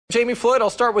Jami Floyd, I'll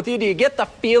start with you. Do you get the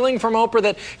feeling from Oprah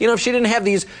that, if she didn't have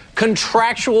these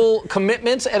contractual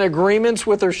commitments and agreements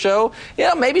with her show,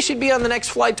 maybe she'd be on the next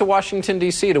flight to Washington,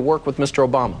 D.C. to work with Mr.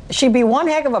 Obama? She'd be one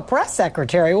heck of a press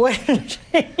secretary, wouldn't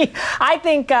she? I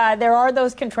think there are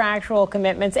those contractual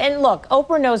commitments. And look,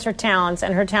 Oprah knows her talents,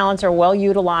 and her talents are well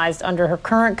utilized under her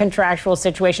current contractual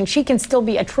situation. She can still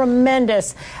be a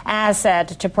tremendous asset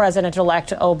to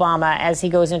President-elect Obama as he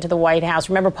goes into the White House.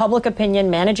 Remember, public opinion,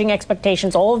 managing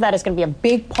expectations, all of that is going to be a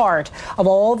big part of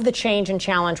all of the change and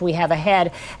challenge we have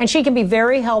ahead. And she can be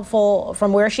very helpful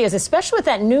from where she is, especially with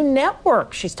that new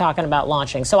network she's talking about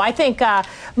launching. So I think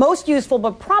most useful,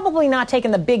 but probably not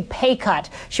taking the big pay cut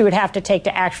she would have to take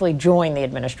to actually join the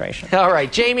administration. All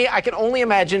right, Jami, I can only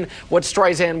imagine what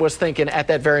Streisand was thinking at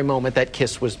that very moment that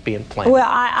kiss was being planned. Well,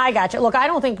 I got you. Look, I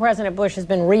don't think President Bush has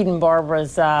been reading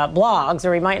Barbara's blogs,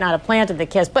 or he might not have planted the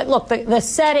kiss. But look, the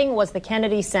setting was the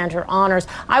Kennedy Center honors.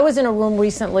 I was in a room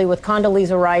recently with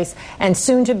Condoleezza Rice and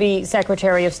soon-to-be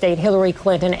Secretary of State Hillary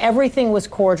Clinton. Everything was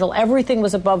cordial. Everything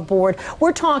was above board.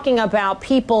 We're talking about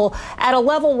people at a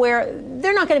level where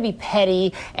they're not going to be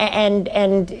petty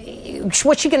and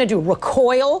what's she going to do,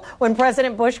 recoil when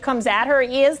President Bush comes at her?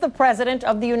 He is the President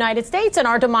of the United States, and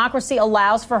our democracy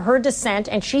allows for her dissent,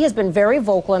 and she has been very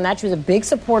vocal in that. She was a big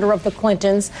supporter of the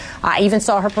Clintons. I even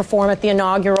saw her perform at the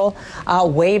inaugural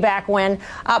way back when.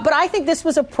 But I think this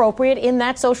was appropriate in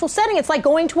that social setting. It's like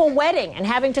going to a wedding and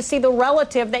having to see the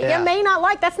relative that you may not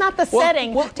like. That's not the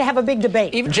setting to have a big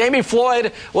debate. Jami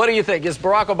Floyd, what do you think? Is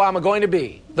Barack Obama going to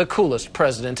be the coolest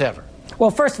president ever? Well,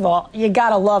 first of all, you got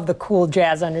to love the cool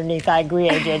jazz underneath. I agree,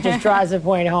 AJ. It just drives the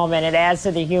point home, and it adds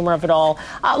to the humor of it all.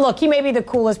 Look, he may be the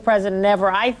coolest president ever.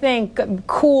 I think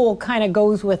cool kind of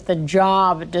goes with the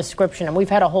job description, and we've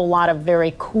had a whole lot of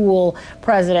very cool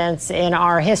presidents in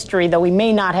our history, though we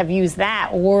may not have used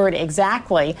that word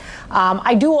exactly.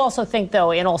 I do also think, though,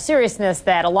 in all seriousness,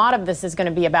 that a lot of this is going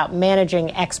to be about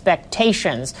managing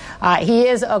expectations. He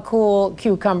is a cool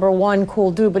cucumber, one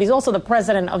cool dude, but he's also the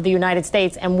president of the United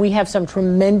States, and we have some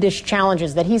tremendous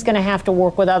challenges that he's going to have to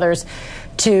work with others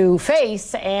to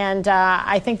face. And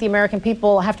I think the American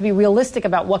people have to be realistic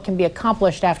about what can be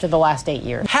accomplished after the last 8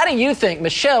 years. How do you think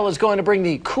Michelle is going to bring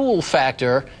the cool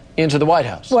factor into the White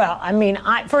House? Well, I mean,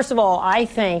 first of all, I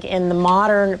think in the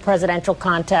modern presidential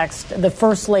context, the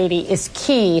First Lady is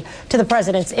key to the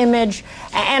president's image.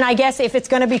 And I guess if it's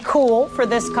going to be cool for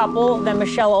this couple, then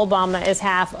Michelle Obama is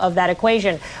half of that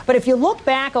equation. But if you look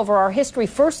back over our history,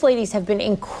 First Ladies have been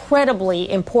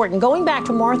incredibly important. Going back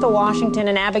to Martha Washington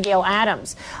and Abigail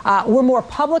Adams, we're more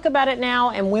public about it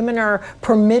now, and women are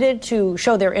permitted to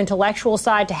show their intellectual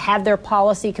side, to have their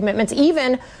policy commitments.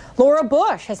 Even Laura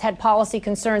Bush has had policy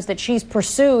concerns that she's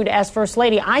pursued as First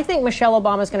Lady. I think Michelle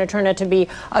Obama is going to turn out to be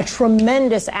a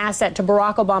tremendous asset to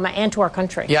Barack Obama and to our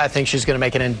country. Yeah, I think she's going to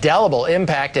make an indelible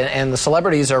impact, and the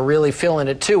celebrities are really feeling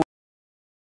it, too.